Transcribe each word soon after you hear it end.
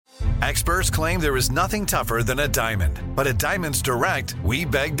Experts claim there is nothing tougher than a diamond. But at Diamonds Direct, we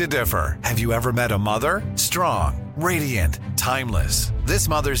beg to differ. Have you ever met a mother? Strong, radiant, timeless. This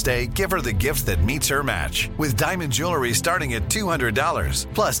Mother's Day, give her the gift that meets her match. With diamond jewelry starting at $200.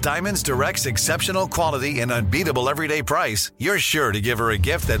 Plus Diamonds Direct's exceptional quality and unbeatable everyday price, you're sure to give her a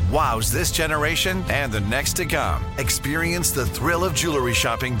gift that wows this generation and the next to come. Experience the thrill of jewelry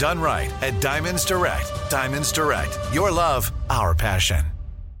shopping done right at Diamonds Direct. Diamonds Direct. Your love, our passion.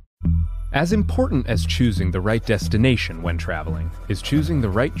 As important as choosing the right destination when traveling is choosing the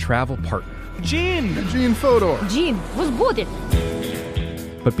right travel partner. Gene Fodor. Gene, was будет?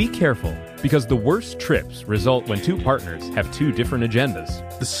 But be careful, because the worst trips result when two partners have two different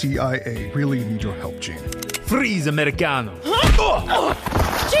agendas. The CIA really need your help, Gene. Freeze, Americano.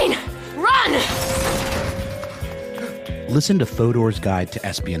 Gene, run! Listen to Fodor's Guide to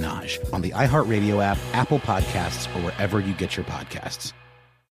Espionage on the iHeartRadio app, Apple Podcasts, or wherever you get your podcasts.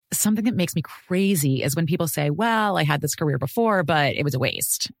 Something that makes me crazy is when people say, well, I had this career before, but it was a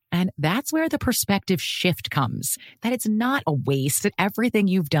waste. And that's where the perspective shift comes, that it's not a waste, that everything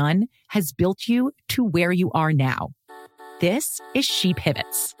you've done has built you to where you are now. This is She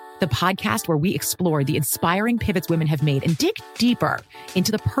Pivots, the podcast where we explore the inspiring pivots women have made and dig deeper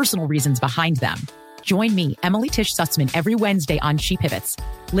into the personal reasons behind them. Join me, Emily Tish Sussman, every Wednesday on She Pivots.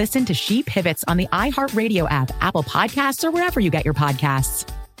 Listen to She Pivots on the iHeartRadio app, Apple Podcasts, or wherever you get your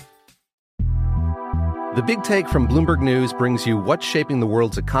podcasts. The Big Take from Bloomberg News brings you what's shaping the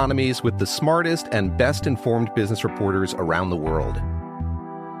world's economies with the smartest and best-informed business reporters around the world.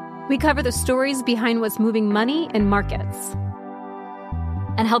 We cover the stories behind what's moving money and markets,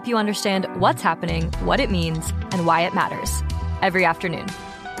 and help you understand what's happening, what it means, and why it matters every afternoon.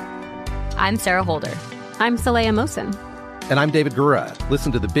 I'm Sarah Holder. I'm Saleha Mohsin. And I'm David Gura.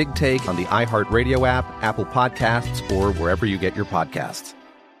 Listen to The Big Take on the iHeartRadio app, Apple Podcasts, or wherever you get your podcasts.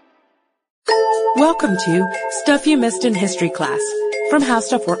 Welcome to Stuff You Missed in History Class from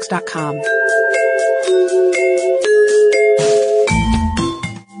HowStuffWorks.com.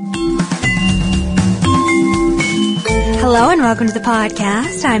 Hello and welcome to the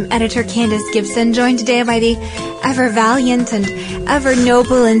podcast. I'm editor Candace Gibson, joined today by the ever valiant and ever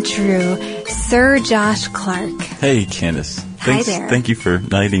noble and true Sir Josh Clark. Hey, Candace. Thanks, Hi there. Thank you for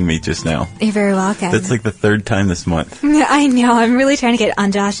knighting me just now. You're very welcome. That's like the third time this month. I know. I'm really trying to get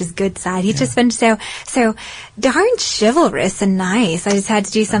on Josh's good side. He's just been so darn chivalrous and nice. I just had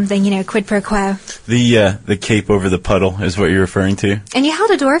to do something, quid pro quo. The cape over the puddle is what you're referring to. And you held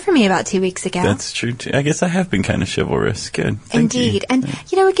a door for me about 2 weeks ago. That's true, too. I guess I have been kind of chivalrous. Good. Thank Indeed. you. And,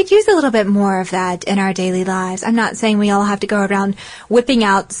 we could use a little bit more of that in our daily lives. I'm not saying we all have to go around whipping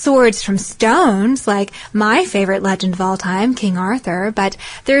out swords from stones like my favorite legend of all time, King Arthur. But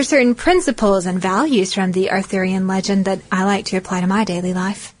there are certain principles and values from the Arthurian legend that I like to apply to my daily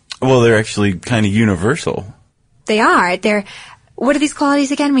life. Well, they're actually kind of universal. They are. What are these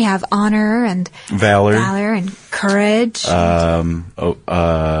qualities again? We have honor and valor and courage.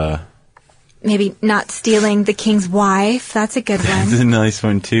 Maybe not stealing the king's wife. That's a good one. That's a nice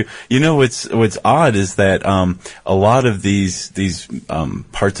one too. What's odd is that a lot of these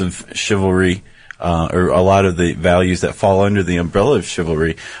parts of chivalry, or a lot of the values that fall under the umbrella of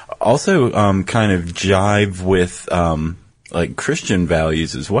chivalry, also kind of jive with like Christian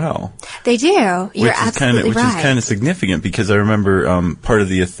values as well. They do. You're absolutely right. Which is kind of significant, because I remember part of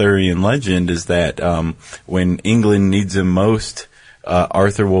the Arthurian legend is that when England needs him most,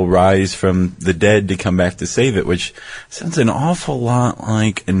 Arthur will rise from the dead to come back to save it, which sounds an awful lot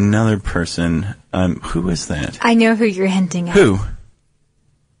like another person. Who is that? I know who you're hinting at. Who?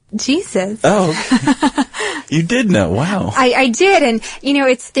 Jesus. Oh, okay. You did know. Wow. I did. And,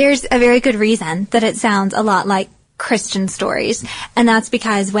 there's a very good reason that it sounds a lot like Christian stories. And that's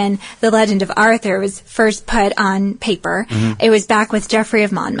because when the legend of Arthur was first put on paper, it was back with Geoffrey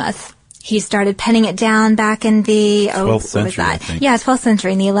of Monmouth. He started penning it down back in the 12th century, I think. Yeah, 12th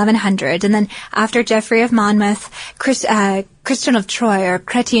century, in the 1100s. And then after Geoffrey of Monmouth, Christian of Troyes, or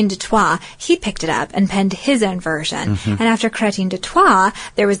Chrétien de Troyes, he picked it up and penned his own version. And after Chrétien de Troyes,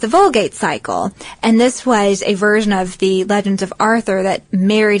 there was the Vulgate cycle. And this was a version of the Legends of Arthur that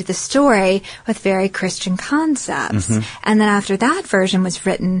married the story with very Christian concepts. And then after that version was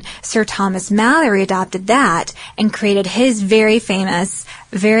written, Sir Thomas Malory adopted that and created his very famous,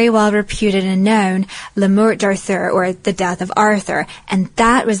 very well reputed and known Le Mort d'Arthur, or The Death of Arthur. And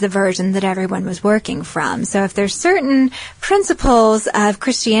that was the version that everyone was working from. So if there's certain principles of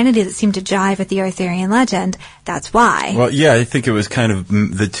Christianity that seem to jive with the Arthurian legend, that's why. Well, yeah, I think it was kind of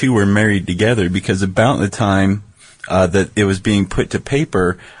the two were married together, because about the time that it was being put to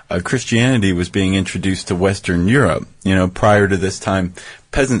paper, Christianity was being introduced to Western Europe. Prior to this time,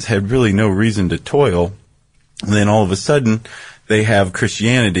 peasants had really no reason to toil. And then all of a sudden, they have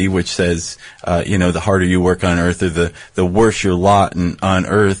Christianity, which says, the harder you work on earth, or the worse your lot on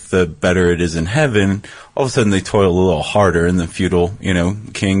earth, the better it is in heaven. All of a sudden, they toil a little harder, and the feudal,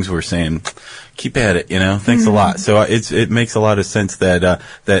 kings were saying, keep at it, thanks a lot. So it makes a lot of sense that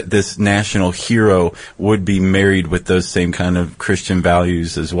this national hero would be married with those same kind of Christian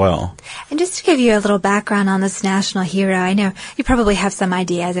values as well. And just to give you a little background on this national hero, I know you probably have some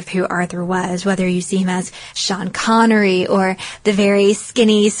ideas of who Arthur was, whether you see him as Sean Connery or the very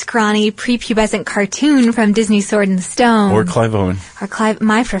skinny, scrawny, prepubescent cartoon from Disney's Sword and Stone. Or Clive Owen. Or Clive,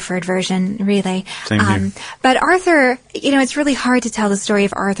 my preferred version, really. Same here. But Arthur, it's really hard to tell the story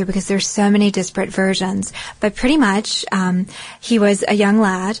of Arthur because there's so many disparate versions. But pretty much, he was a young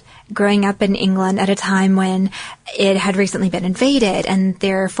lad growing up in England at a time when it had recently been invaded and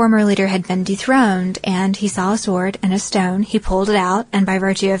their former leader had been dethroned, and he saw a sword and a stone. He pulled it out, and by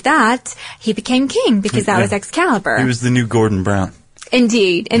virtue of that, he became king because that was Excalibur. He was the new Gordon Brown.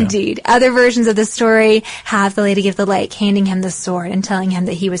 Indeed. Other versions of the story have the Lady of the Lake handing him the sword and telling him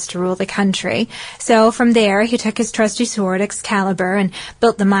that he was to rule the country. So from there, he took his trusty sword, Excalibur, and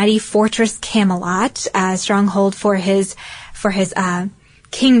built the mighty fortress Camelot, a stronghold for his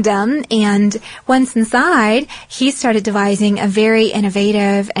kingdom. And once inside, he started devising a very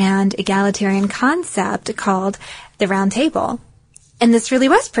innovative and egalitarian concept called the Round Table. And this really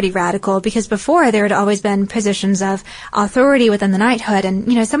was pretty radical because before there had always been positions of authority within the knighthood, and,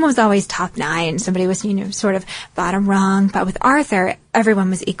 someone was always top knight and somebody was, sort of bottom rung. But with Arthur, everyone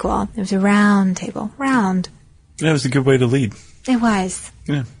was equal. It was a round table. Round. That was a good way to lead. It was.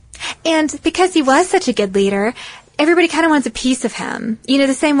 Yeah. And because he was such a good leader, everybody kind of wants a piece of him.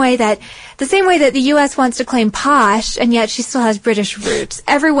 The same way that the U.S. wants to claim posh, and yet she still has British roots.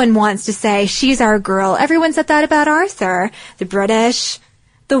 Everyone wants to say, she's our girl. Everyone said that about Arthur. The British,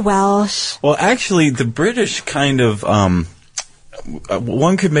 the Welsh. Well, actually, the British kind of,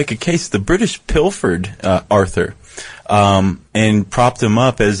 one could make a case, the British pilfered Arthur, and propped him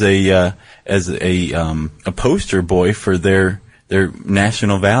up as a poster boy for their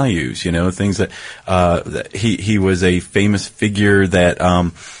national values, things that he was a famous figure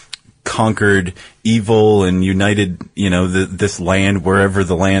that conquered evil and united, this land wherever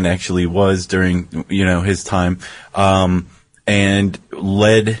the land actually was during, his time, and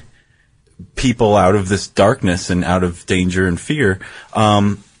led people out of this darkness and out of danger and fear.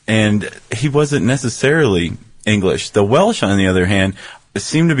 And he wasn't necessarily English. The Welsh, on the other hand,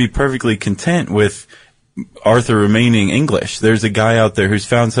 seemed to be perfectly content with Arthur remaining English. There's a guy out there who's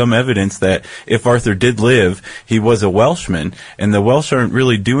found some evidence that if Arthur did live, he was a Welshman, and the Welsh aren't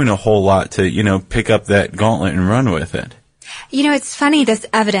really doing a whole lot to, pick up that gauntlet and run with it. It's funny, this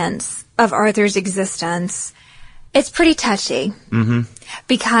evidence of Arthur's existence, it's pretty touchy. Mm-hmm.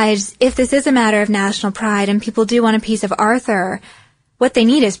 Because if this is a matter of national pride and people do want a piece of Arthur, what they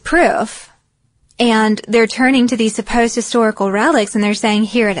need is proof. And they're turning to these supposed historical relics and they're saying,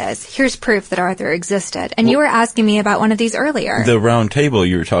 here it is. Here's proof that Arthur existed. And you were asking me about one of these earlier. The round table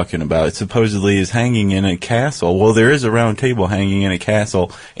you were talking about, it supposedly is hanging in a castle. Well, there is a round table hanging in a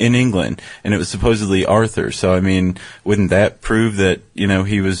castle in England, and it was supposedly Arthur. So, wouldn't that prove that,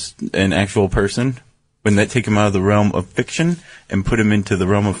 he was an actual person? Wouldn't that take him out of the realm of fiction and put him into the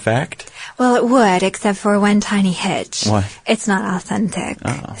realm of fact? Well, it would, except for one tiny hitch. Why? It's not authentic,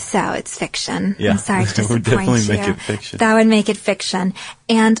 so it's fiction. Yeah, I'm sorry to disappoint that would definitely you. make it fiction. That would make it fiction.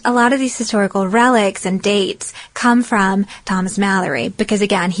 And a lot of these historical relics and dates come from Thomas Mallory, because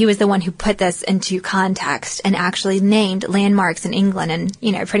again, he was the one who put this into context and actually named landmarks in England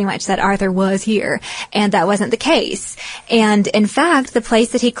and, pretty much said Arthur was here. And that wasn't the case. And in fact, the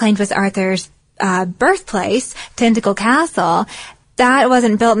place that he claimed was Arthur's birthplace, Tintagel Castle, that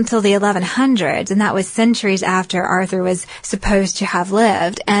wasn't built until the 1100s, and that was centuries after Arthur was supposed to have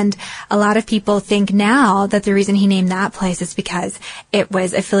lived. And a lot of people think now that the reason he named that place is because it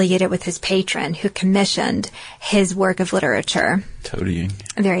was affiliated with his patron who commissioned his work of literature. Toadying.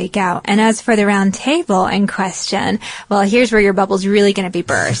 There you go. And as for the round table in question, well, here's where your bubble's really going to be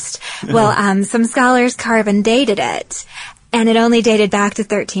burst. Well, some scholars carved and dated it, and it only dated back to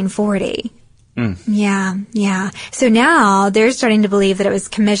 1340. Yeah. So now they're starting to believe that it was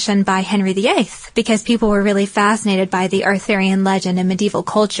commissioned by Henry VIII because people were really fascinated by the Arthurian legend and medieval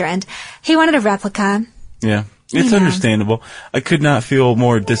culture, and he wanted a replica. Yeah, it's understandable. I could not feel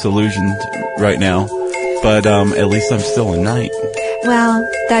more disillusioned right now, but at least I'm still a knight. Well,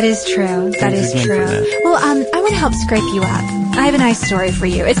 that is true. That is true. Well, I want to help scrape you up. I have a nice story for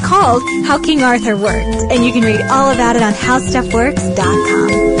you. It's called How King Arthur Worked, and you can read all about it on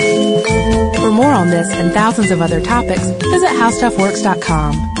HowStuffWorks.com. For more on this and thousands of other topics, visit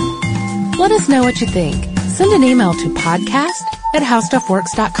HowStuffWorks.com. Let us know what you think. Send an email to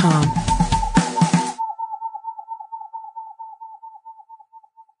podcast@HowStuffWorks.com.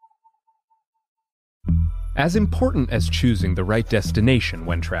 As important as choosing the right destination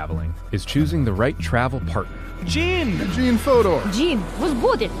when traveling is choosing the right travel partner. Gene! Gene Fodor. Gene, was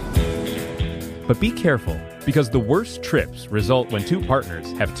будет? But be careful, because the worst trips result when two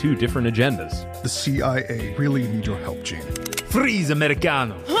partners have two different agendas. The CIA really need your help, Gene. Freeze,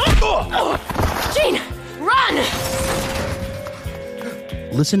 Americano! Gene, run!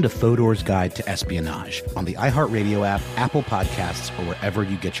 Listen to Fodor's Guide to Espionage on the iHeartRadio app, Apple Podcasts, or wherever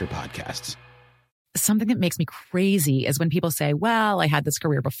you get your podcasts. Something that makes me crazy is when people say, well, I had this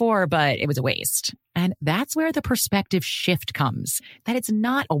career before, but it was a waste. And that's where the perspective shift comes, that it's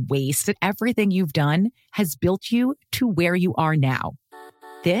not a waste, that everything you've done has built you to where you are now.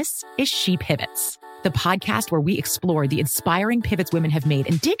 This is She Pivots, the podcast where we explore the inspiring pivots women have made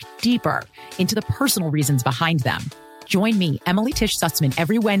and dig deeper into the personal reasons behind them. Join me, Emily Tish Sussman,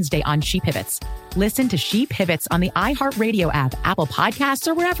 every Wednesday on She Pivots. Listen to She Pivots on the iHeartRadio app, Apple Podcasts,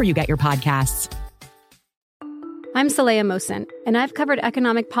 or wherever you get your podcasts. I'm Saleha Mohsin, and I've covered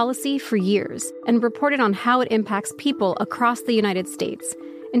economic policy for years and reported on how it impacts people across the United States.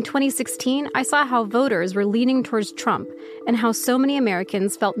 In 2016, I saw how voters were leaning towards Trump and how so many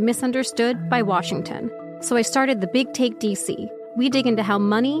Americans felt misunderstood by Washington. So I started The Big Take DC. We dig into how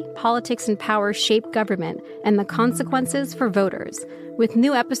money, politics, and power shape government and the consequences for voters. With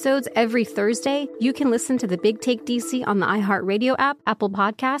new episodes every Thursday, you can listen to The Big Take DC on the iHeartRadio app, Apple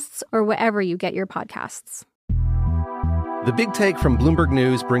Podcasts, or wherever you get your podcasts. The Big Take from Bloomberg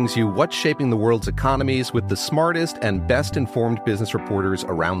News brings you what's shaping the world's economies with the smartest and best-informed business reporters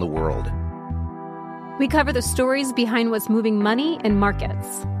around the world. We cover the stories behind what's moving money and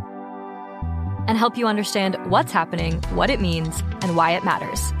markets, and help you understand what's happening, what it means, and why it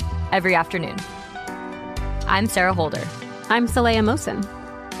matters every afternoon. I'm Sarah Holder. I'm Saleha Mohsin.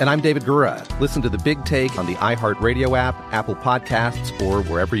 And I'm David Gura. Listen to The Big Take on the iHeartRadio app, Apple Podcasts, or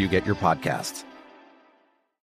wherever you get your podcasts.